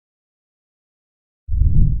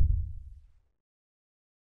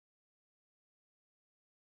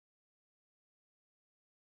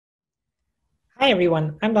Hi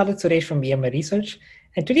everyone, I'm Suresh from VMware Research,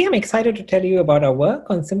 and today I'm excited to tell you about our work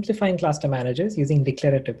on simplifying cluster managers using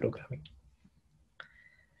declarative programming.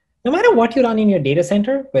 No matter what you run in your data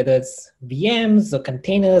center, whether it's VMs or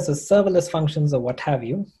containers or serverless functions or what have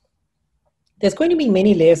you, there's going to be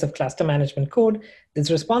many layers of cluster management code that's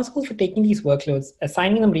responsible for taking these workloads,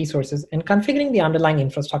 assigning them resources, and configuring the underlying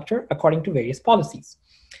infrastructure according to various policies.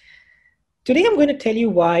 Today, I'm going to tell you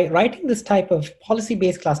why writing this type of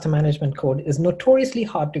policy-based cluster management code is notoriously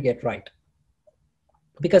hard to get right,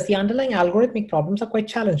 because the underlying algorithmic problems are quite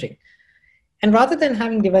challenging. And rather than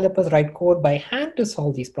having developers write code by hand to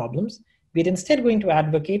solve these problems, we're instead going to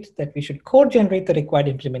advocate that we should code generate the required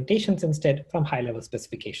implementations instead from high-level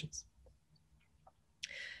specifications.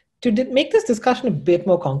 To make this discussion a bit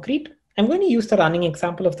more concrete, I'm going to use the running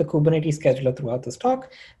example of the Kubernetes scheduler throughout this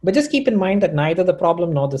talk, but just keep in mind that neither the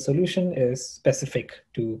problem nor the solution is specific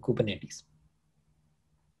to Kubernetes.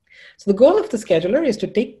 So the goal of the scheduler is to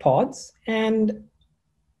take pods and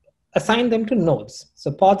assign them to nodes.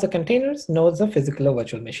 So pods are containers, nodes are physical or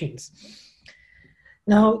virtual machines.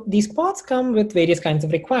 Now, these pods come with various kinds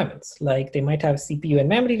of requirements, like they might have CPU and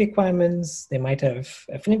memory requirements, they might have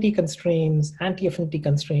affinity constraints, anti-affinity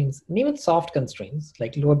constraints, and even soft constraints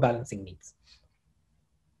like load balancing needs.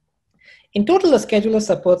 In total, the scheduler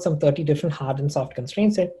supports some 30 different hard and soft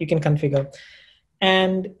constraints that you can configure.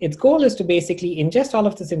 And its goal is to basically ingest all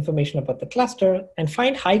of this information about the cluster and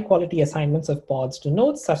find high quality assignments of pods to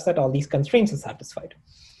nodes such that all these constraints are satisfied.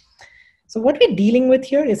 So what we're dealing with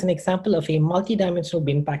here is an example of a multi-dimensional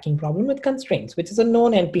bin packing problem with constraints, which is a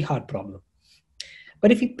known NP-hard problem.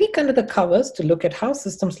 But if we peek under the covers to look at how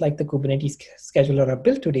systems like the Kubernetes scheduler are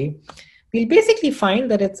built today, we'll basically find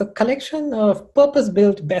that it's a collection of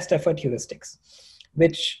purpose-built best effort heuristics,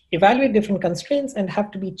 which evaluate different constraints and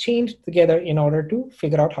have to be chained together in order to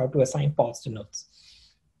figure out how to assign pods to nodes.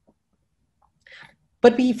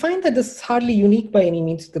 But we find that this is hardly unique by any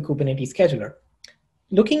means to the Kubernetes scheduler.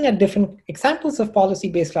 Looking at different examples of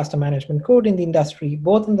policy-based cluster management code in the industry,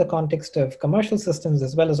 both in the context of commercial systems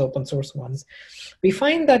as well as open source ones, we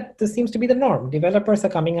find that this seems to be the norm. Developers are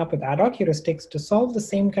coming up with ad hoc heuristics to solve the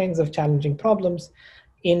same kinds of challenging problems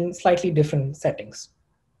in slightly different settings.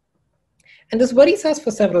 And this worries us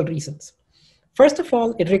for several reasons. First of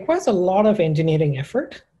all, it requires a lot of engineering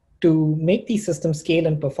effort to make these systems scale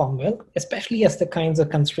and perform well, especially as the kinds of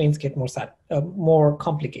constraints get more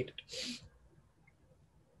complicated.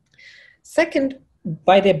 Second,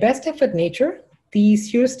 by their best effort nature,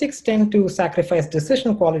 these heuristics tend to sacrifice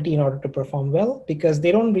decision quality in order to perform well because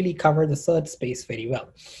they don't really cover the search space very well.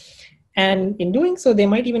 And in doing so, they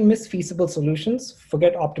might even miss feasible solutions,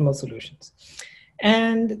 forget optimal solutions.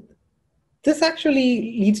 And this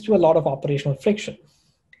actually leads to a lot of operational friction.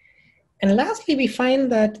 And lastly, we find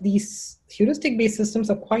that these heuristic-based systems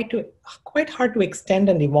are quite hard to extend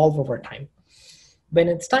and evolve over time. When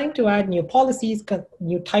it's time to add new policies,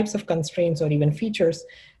 new types of constraints, or even features,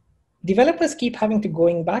 developers keep having to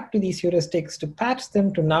going back to these heuristics to patch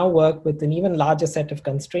them to now work with an even larger set of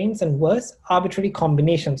constraints and worse, arbitrary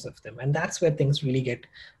combinations of them. And that's where things really get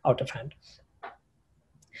out of hand.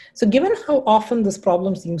 So given how often this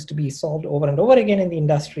problem seems to be solved over and over again in the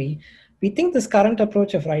industry, we think this current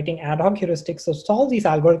approach of writing ad hoc heuristics to solve these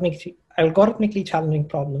algorithmically challenging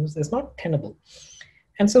problems is not tenable.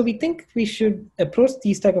 And so we think we should approach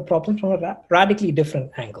these type of problems from a radically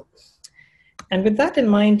different angle. And with that in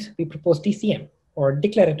mind, we propose DCM, or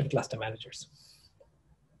declarative cluster managers.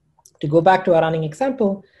 To go back to our running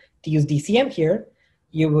example, to use DCM here,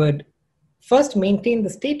 you would first maintain the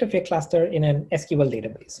state of your cluster in an SQL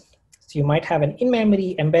database. So you might have an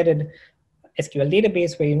in-memory embedded SQL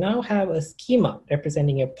database where you now have a schema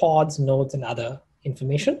representing your pods, nodes, and other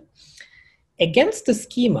information. Against the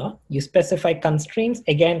schema, you specify constraints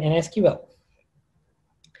again in SQL.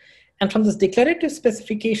 And from this declarative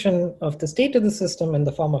specification of the state of the system in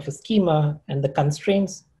the form of a schema and the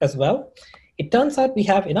constraints as well, it turns out we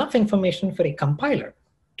have enough information for a compiler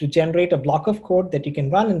to generate a block of code that you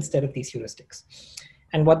can run instead of these heuristics.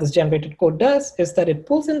 And what this generated code does is that it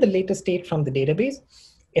pulls in the latest state from the database,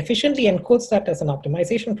 efficiently encodes that as an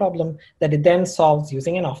optimization problem that it then solves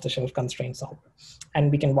using an off-the-shelf constraint solver. And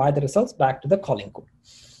we can wire the results back to the calling code.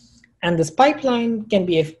 And this pipeline can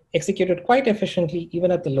be executed quite efficiently,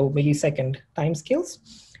 even at the low millisecond timescales.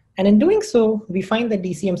 And in doing so, we find that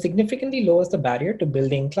DCM significantly lowers the barrier to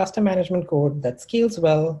building cluster management code that scales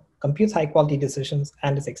well, computes high-quality decisions,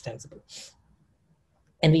 and is extensible.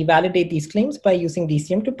 And we validate these claims by using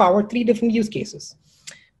DCM to power 3 different use cases.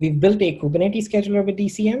 We've built a Kubernetes scheduler with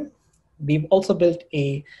DCM. We've also built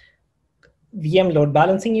a VM load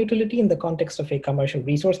balancing utility in the context of a commercial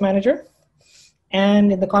resource manager.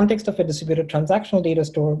 And in the context of a distributed transactional data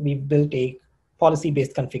store, we've built a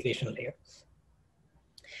policy-based configuration layer.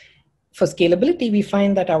 For scalability, we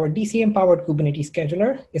find that our DCM-powered Kubernetes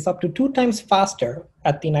scheduler is up to 2 times faster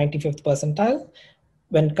at the 95th percentile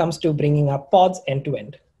when it comes to bringing up pods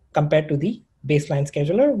end-to-end compared to the baseline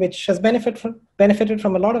scheduler, which has benefited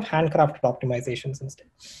from a lot of handcrafted optimizations instead.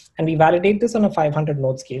 And we validate this on a 500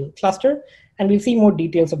 node scale cluster, and we'll see more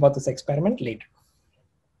details about this experiment later.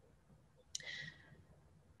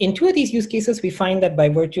 In 2 of these use cases, we find that by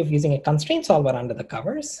virtue of using a constraint solver under the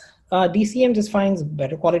covers, DCM just finds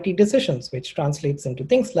better quality decisions, which translates into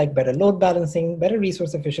things like better load balancing, better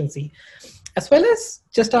resource efficiency, as well as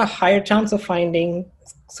just a higher chance of finding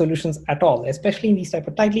solutions at all, especially in these type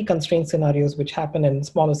of tightly constrained scenarios, which happen in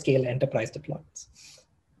smaller scale enterprise deployments.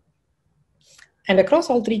 And across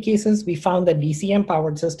all 3 cases, we found that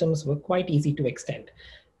DCM-powered systems were quite easy to extend.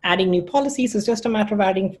 Adding new policies is just a matter of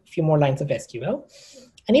adding a few more lines of SQL.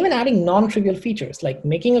 And even adding non-trivial features like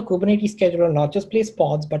making a Kubernetes scheduler not just place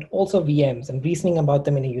pods, but also VMs and reasoning about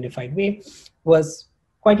them in a unified way was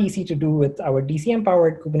quite easy to do with our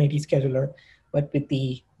DCM-powered Kubernetes scheduler. But with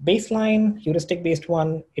the baseline heuristic-based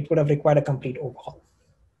one, it would have required a complete overhaul.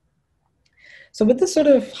 So with this sort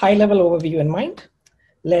of high-level overview in mind,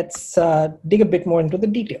 let's dig a bit more into the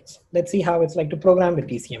details. Let's see how it's like to program with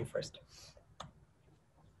DCM first.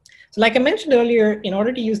 So like I mentioned earlier, in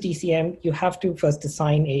order to use DCM, you have to first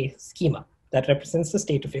assign a schema that represents the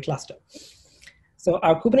state of your cluster. So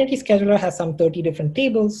our Kubernetes scheduler has some 30 different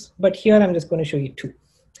tables, but here I'm just going to show you 2.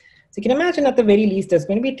 So you can imagine at the very least, there's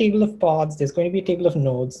going to be a table of pods, there's going to be a table of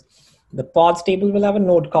nodes. The pods table will have a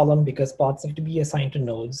node column because pods have to be assigned to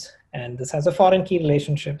nodes. And this has a foreign key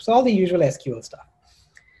relationship, so all the usual SQL stuff.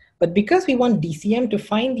 But because we want DCM to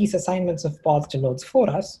find these assignments of pods to nodes for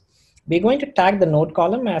us, we're going to tag the node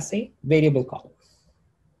column as a variable column.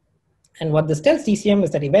 And what this tells DCM is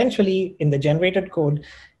that eventually in the generated code,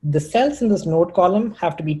 the cells in this node column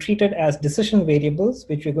have to be treated as decision variables,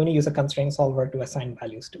 which we're going to use a constraint solver to assign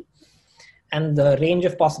values to. And the range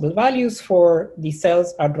of possible values for these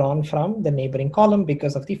cells are drawn from the neighboring column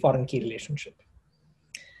because of the foreign key relationship.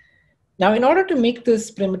 Now, in order to make this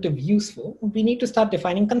primitive useful, we need to start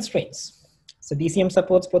defining constraints. So DCM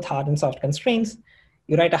supports both hard and soft constraints.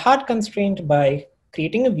 You write a hard constraint by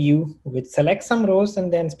creating a view which selects some rows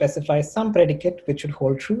and then specifies some predicate which should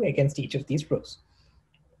hold true against each of these rows.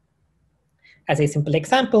 As a simple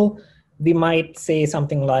example, we might say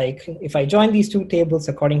something like, if I join these 2 tables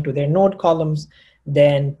according to their node columns,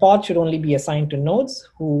 then pods should only be assigned to nodes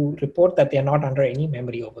who report that they are not under any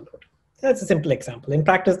memory overload. That's a simple example. In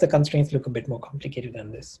practice, the constraints look a bit more complicated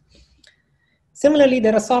than this. Similarly,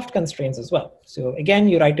 there are soft constraints as well. So again,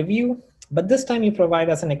 you write a view, but this time you provide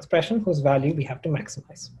us an expression whose value we have to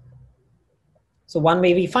maximize. So one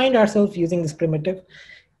way we find ourselves using this primitive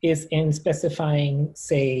is in specifying,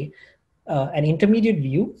 say, an intermediate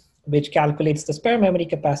view, which calculates the spare memory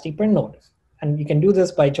capacity per node. And you can do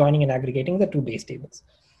this by joining and aggregating the 2 base tables.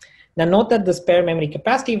 Now note that the spare memory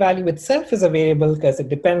capacity value itself is a variable because it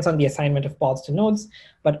depends on the assignment of pods to nodes,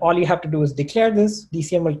 but all you have to do is declare this.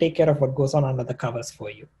 DCM will take care of what goes on under the covers for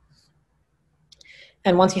you.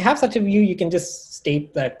 And once you have such a view, you can just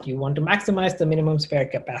state that you want to maximize the minimum spare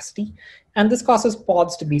capacity. And this causes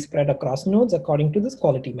pods to be spread across nodes according to this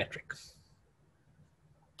quality metric.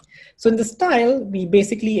 So in this style, we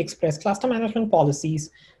basically express cluster management policies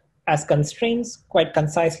as constraints quite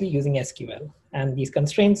concisely using SQL. And these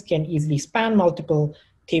constraints can easily span multiple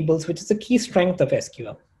tables, which is a key strength of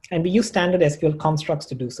SQL. And we use standard SQL constructs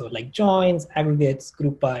to do so, like joins, aggregates,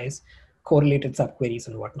 group bys, correlated subqueries,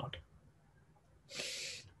 and whatnot.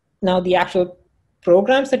 Now, the actual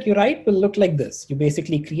programs that you write will look like this. You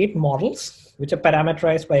basically create models, which are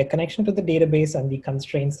parameterized by a connection to the database and the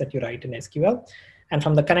constraints that you write in SQL. And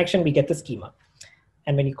from the connection, we get the schema.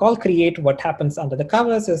 And when you call create, what happens under the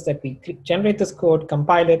covers is that we generate this code,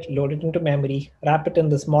 compile it, load it into memory, wrap it in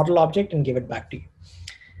this model object, and give it back to you.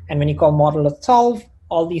 And when you call model.solve,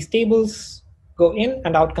 all these tables go in,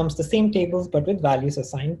 and out comes the same tables, but with values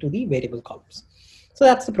assigned to the variable columns. So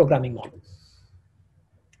that's the programming model.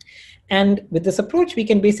 And with this approach, we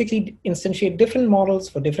can basically instantiate different models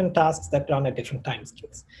for different tasks that run at different time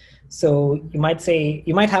scales. So you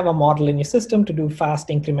might have a model in your system to do fast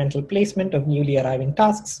incremental placement of newly arriving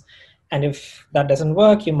tasks. And if that doesn't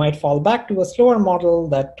work, you might fall back to a slower model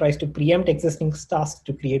that tries to preempt existing tasks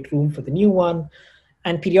to create room for the new one.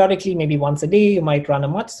 And periodically, maybe once a day, you might run a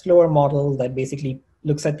much slower model that basically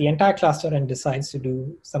looks at the entire cluster and decides to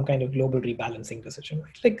do some kind of global rebalancing decision.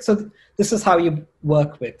 Right? So this is how you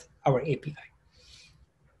work with our API.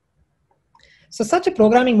 So such a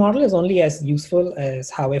programming model is only as useful as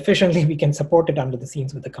how efficiently we can support it under the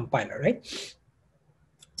scenes with the compiler, right?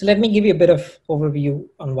 So let me give you a bit of overview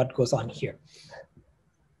on what goes on here.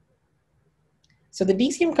 So the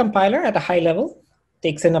DCM compiler at a high level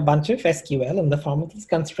takes in a bunch of SQL in the form of these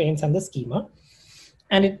constraints and the schema.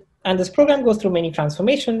 And this program goes through many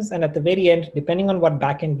transformations. And at the very end, depending on what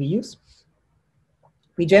backend we use,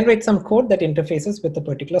 we generate some code that interfaces with a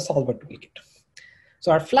particular solver toolkit.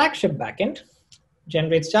 So our flagship backend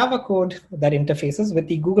generates Java code that interfaces with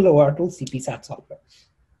the Google OR tool CPSAT solver.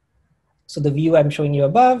 So the view I'm showing you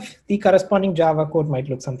above, the corresponding Java code might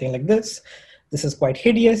look something like this. This is quite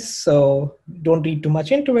hideous, so don't read too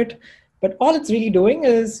much into it. But all it's really doing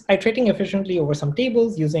is iterating efficiently over some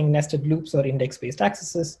tables using nested loops or index-based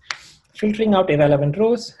accesses, filtering out irrelevant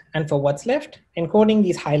rows, and for what's left, encoding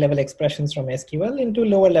these high-level expressions from SQL into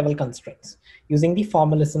lower-level constraints using the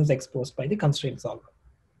formalisms exposed by the constraint solver.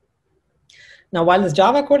 Now, while this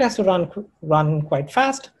Java code has to run quite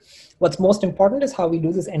fast, what's most important is how we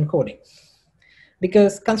do this encoding.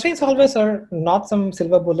 Because constraint solvers are not some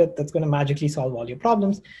silver bullet that's going to magically solve all your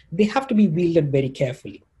problems. They have to be wielded very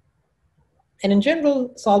carefully. And in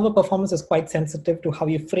general, solver performance is quite sensitive to how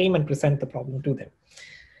you frame and present the problem to them.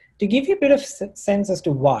 To give you a bit of sense as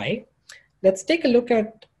to why, let's take a look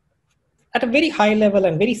at a very high level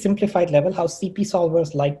and very simplified level, how CP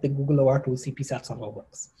solvers like the Google OR tool CPSAT solver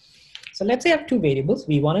works. So let's say I have two variables,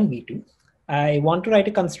 V1 and V2. I want to write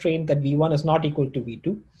a constraint that V1 is not equal to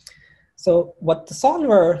V2. So what the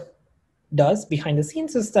solver does behind the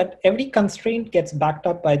scenes is that every constraint gets backed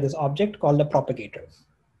up by this object called a propagator.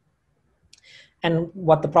 And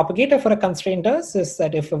what the propagator for a constraint does is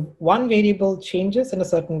that if one variable changes in a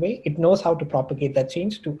certain way, it knows how to propagate that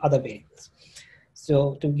change to other variables.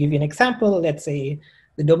 So to give you an example, let's say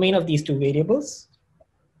the domain of these two variables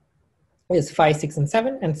is 5, 6, and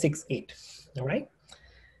 7, and 6, 8, all right?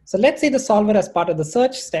 So let's say the solver as part of the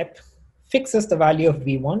search step fixes the value of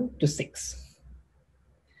V1 to 6.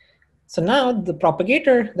 So now the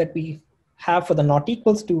propagator that we have for the not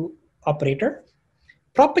equals to operator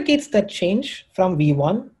propagates that change from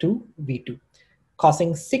V1 to V2,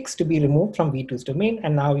 causing 6 to be removed from V2's domain,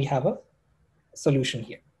 and now we have a solution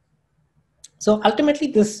here. So ultimately,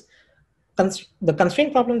 the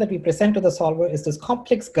constraint problem that we present to the solver is this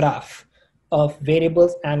complex graph of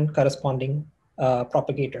variables and corresponding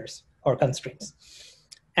propagators or constraints.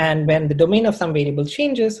 And when the domain of some variable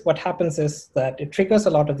changes, what happens is that it triggers a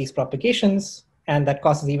lot of these propagations, and that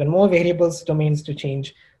causes even more variables domains to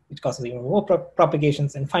change, which causes even more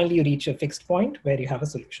propagations, and finally you reach a fixed point where you have a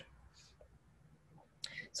solution.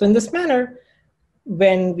 So in this manner,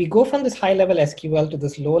 when we go from this high-level SQL to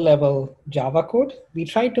this low-level Java code, we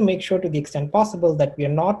try to make sure to the extent possible that we are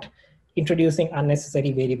not introducing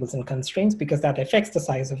unnecessary variables and constraints, because that affects the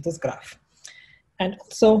size of this graph. And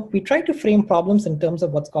also, we try to frame problems in terms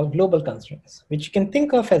of what's called global constraints, which you can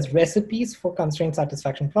think of as recipes for constraint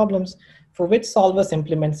satisfaction problems for which solvers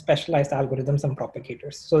implement specialized algorithms and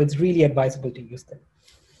propagators. So it's really advisable to use them.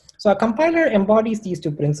 So our compiler embodies these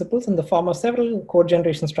two principles in the form of several code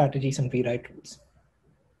generation strategies and rewrite rules.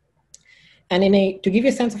 And to give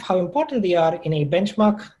you a sense of how important they are, in a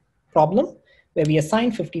benchmark problem where we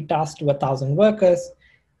assign 50 tasks to 1,000 workers,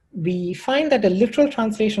 we find that a literal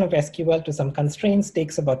translation of SQL to some constraints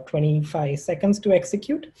takes about 25 seconds to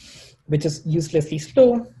execute, which is uselessly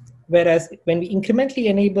slow. Whereas when we incrementally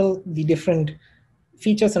enable the different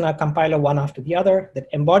features in our compiler one after the other that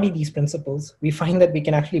embody these principles, we find that we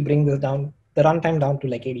can actually bring this down, the runtime down to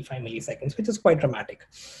like 85 milliseconds, which is quite dramatic.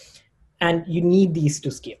 And you need these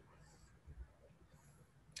to scale.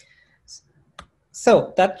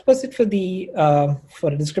 So that was it for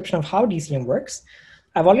a description of how DCM works.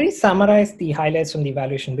 I've already summarized the highlights from the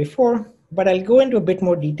evaluation before, but I'll go into a bit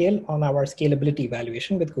more detail on our scalability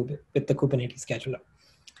evaluation with the Kubernetes Scheduler.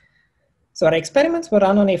 So our experiments were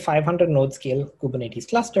run on a 500 node scale Kubernetes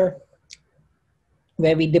cluster,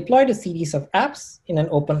 where we deployed a series of apps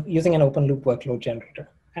using an open loop workload generator.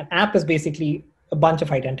 An app is basically a bunch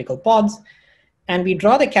of identical pods, and we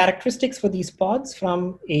draw the characteristics for these pods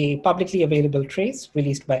from a publicly available trace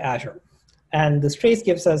released by Azure. And this trace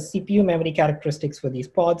gives us CPU memory characteristics for these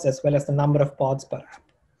pods, as well as the number of pods per app.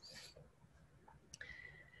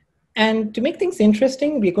 And to make things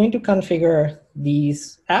interesting, we're going to configure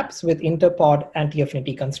these apps with interpod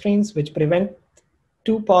anti-affinity constraints, which prevent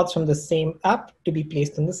two pods from the same app to be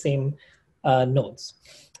placed in the same nodes.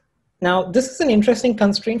 Now, this is an interesting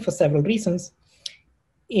constraint for several reasons.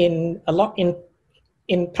 In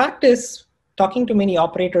practice, talking to many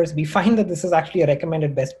operators, we find that this is actually a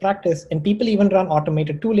recommended best practice, and people even run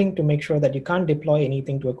automated tooling to make sure that you can't deploy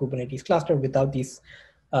anything to a Kubernetes cluster without these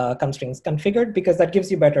constraints configured, because that gives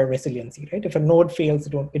you better resiliency, right? If a node fails,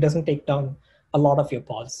 it doesn't take down a lot of your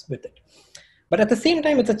pods with it. But at the same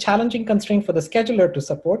time, it's a challenging constraint for the scheduler to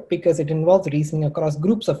support because it involves reasoning across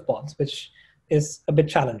groups of pods, which is a bit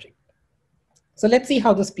challenging. So let's see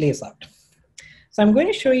how this plays out. So I'm going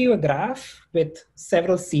to show you a graph with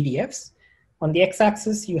several CDFs. On the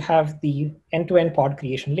x-axis, you have the end-to-end pod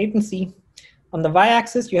creation latency. On the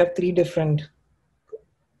y-axis, you have 3 different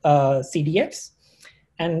CDFs.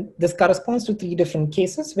 And this corresponds to 3 different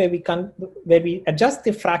cases where we adjust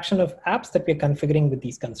the fraction of apps that we're configuring with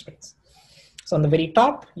these constraints. So on the very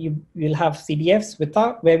top, you'll have CDFs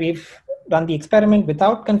where we've run the experiment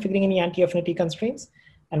without configuring any anti-affinity constraints.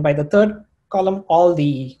 And by the third column, all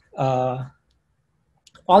the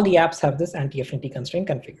apps have this anti-affinity constraint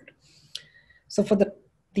configured. So for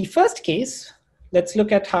the first case, let's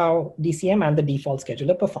look at how DCM and the default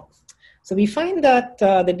scheduler perform. So we find that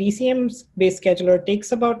the DCM-based scheduler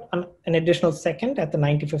takes about an additional second at the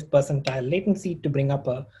 95th percentile latency to bring up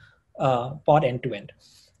a pod end-to-end.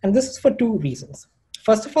 And this is for 2 reasons.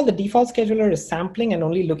 First of all, the default scheduler is sampling and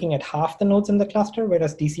only looking at half the nodes in the cluster,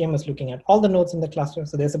 whereas DCM is looking at all the nodes in the cluster.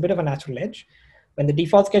 So there's a bit of a natural edge. When the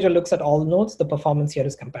default scheduler looks at all nodes, the performance here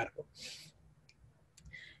is comparable.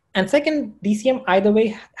 And second, DCM either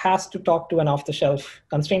way has to talk to an off-the-shelf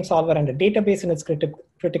constraint solver and a database in its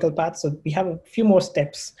critical path. So we have a few more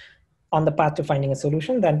steps on the path to finding a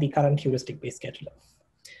solution than the current heuristic-based scheduler.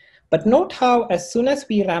 But note how as soon as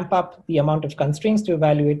we ramp up the amount of constraints to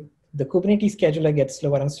evaluate, the Kubernetes scheduler gets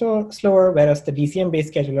slower and slower, whereas the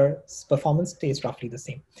DCM-based scheduler's performance stays roughly the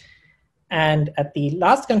same. And at the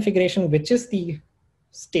last configuration, which is the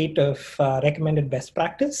state of recommended best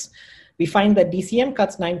practice, we find that DCM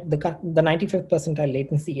cuts the 95th percentile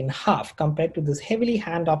latency in half compared to this heavily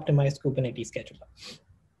hand-optimized Kubernetes scheduler.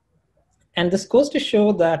 And this goes to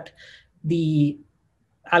show that the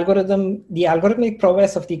algorithmic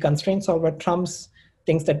prowess of the constraint solver trumps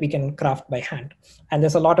things that we can craft by hand. And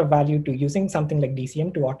there's a lot of value to using something like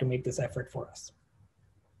DCM to automate this effort for us.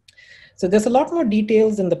 So there's a lot more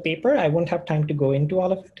details in the paper. I won't have time to go into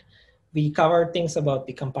all of it. We covered things about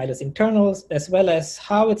the compiler's internals, as well as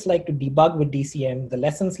how it's like to debug with DCM, the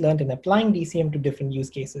lessons learned in applying DCM to different use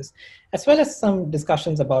cases, as well as some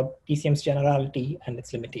discussions about DCM's generality and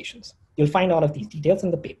its limitations. You'll find all of these details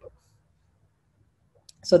in the paper.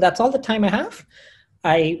 So that's all the time I have.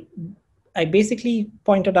 I basically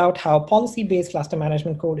pointed out how policy-based cluster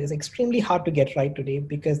management code is extremely hard to get right today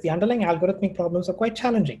because the underlying algorithmic problems are quite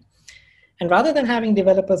challenging. And rather than having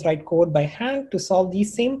developers write code by hand to solve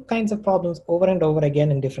these same kinds of problems over and over again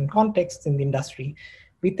in different contexts in the industry,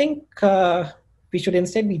 we think we should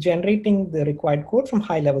instead be generating the required code from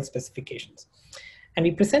high-level specifications. And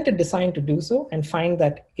we present a design to do so and find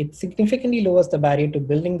that it significantly lowers the barrier to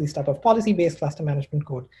building this type of policy-based cluster management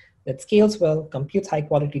code that scales well, computes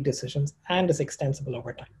high-quality decisions, and is extensible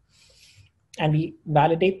over time. And we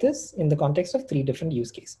validate this in the context of 3 different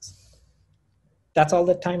use cases. That's all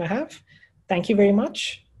the time I have. Thank you very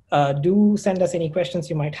much. Do send us any questions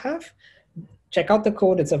you might have. Check out the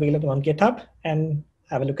code. It's available on GitHub, and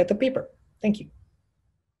have a look at the paper. Thank you.